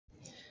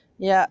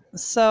Yeah,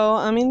 so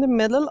I'm in the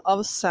middle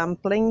of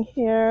sampling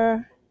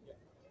here.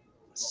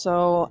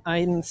 So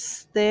I'm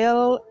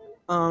still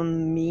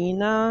on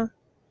Mina.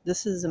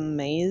 This is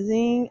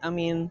amazing. I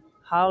mean,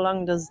 how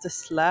long does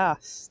this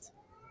last?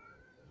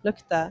 Look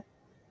at that.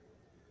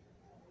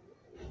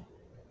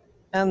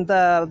 And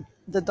the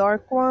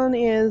dark one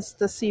is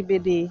the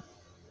CBD.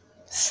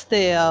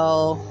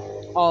 Still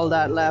all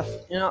that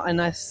left,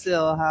 and I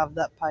still have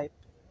that pipe.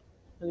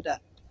 Look at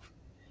that.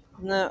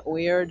 Isn't that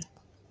weird?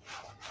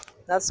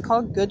 That's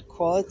called good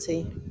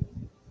quality.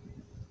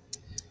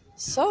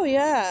 So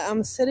yeah,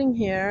 I'm sitting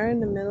here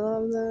in the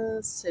middle of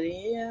the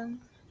city and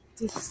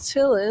just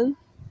chilling.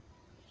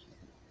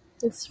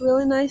 It's a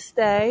really nice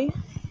day,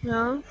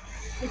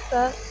 like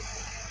that.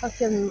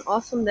 Fucking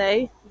awesome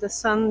day. The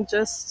sun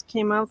just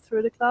came out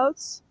through the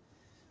clouds.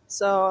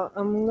 So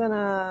I'm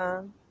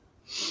gonna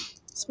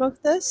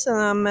smoke this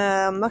and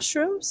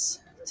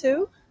mushrooms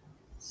too.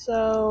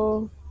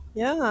 So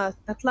yeah,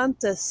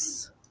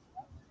 Atlantis.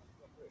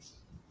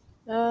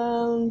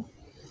 Um,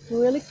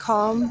 really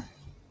calm,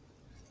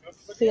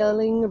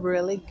 feeling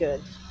really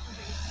good.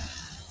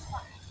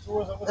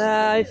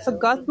 I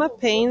forgot my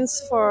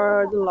pains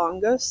for the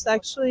longest,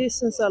 actually,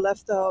 since I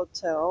left the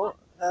hotel.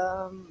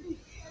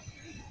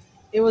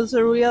 It was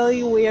a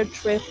really weird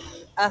trip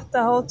at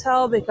the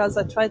hotel because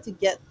I tried to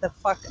get the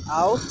fuck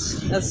out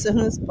as soon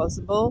as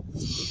possible,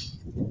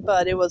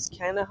 but it was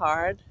kind of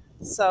hard.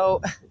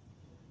 So,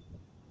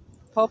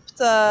 pop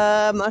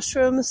the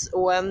mushrooms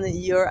when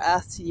you're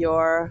at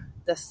your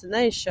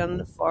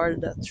destination for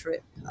the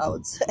trip, I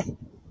would say.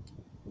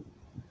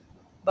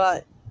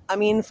 But, I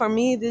mean, for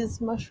me, these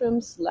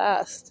mushrooms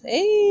last.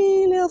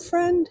 Hey, little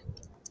friend.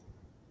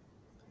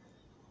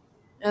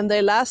 And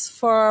they last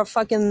for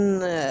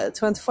fucking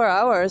 24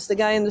 hours. The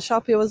guy in the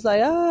shop, he was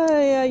like, oh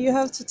yeah, you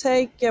have to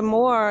take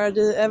more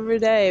every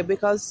day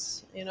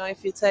because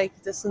if you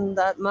take this and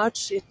that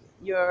much,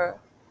 you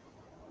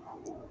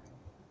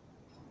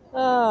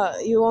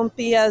won't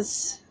be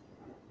as,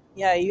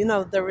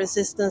 the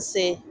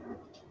resistancy.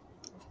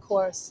 Of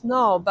course,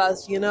 no,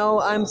 but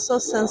I'm so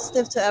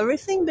sensitive to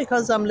everything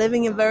because I'm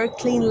living a very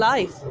clean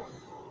life,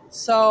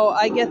 so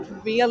I get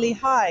really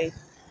high.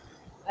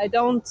 I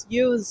don't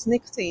use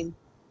nicotine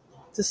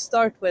to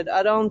start with.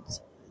 I don't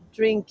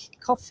drink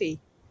coffee.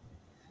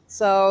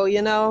 So,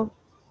 yeah,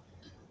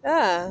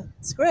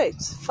 it's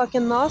great.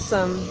 Fucking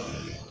awesome.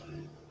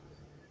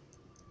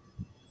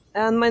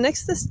 And my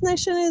next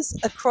destination is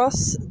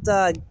across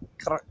the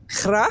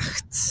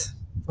Kracht.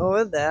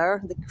 Over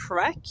there. The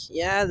crack.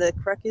 Yeah, the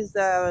crack is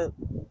the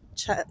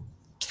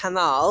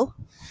canal.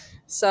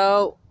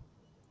 So,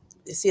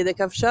 you see the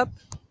coffee shop?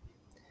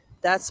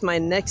 That's my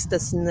next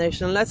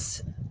destination.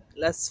 Let's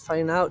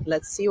find out.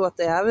 Let's see what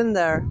they have in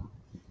there.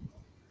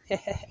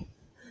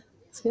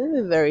 It's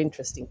gonna be very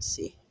interesting to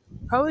see.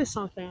 Probably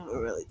something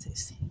really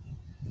tasty.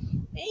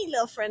 Hey,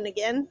 little friend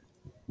again.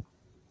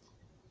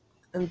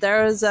 And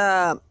there's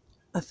I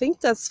think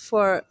that's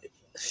for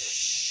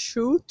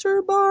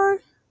shooter bar.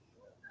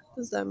 What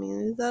does that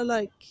mean? Is that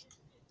like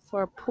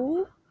for a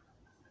pool?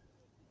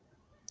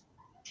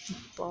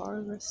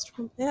 Bar,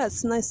 restaurant? Yeah,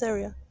 it's a nice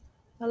area.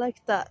 I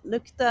like that.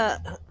 Look at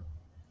that.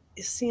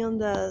 You see up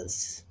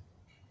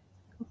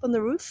on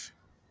the roof?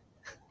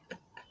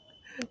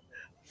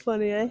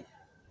 Funny, eh?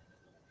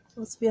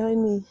 What's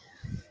behind me?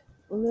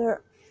 Over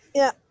there.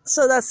 Yeah,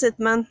 so that's it,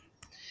 man.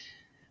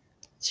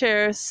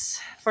 Cheers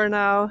for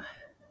now.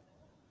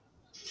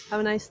 Have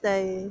a nice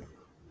day.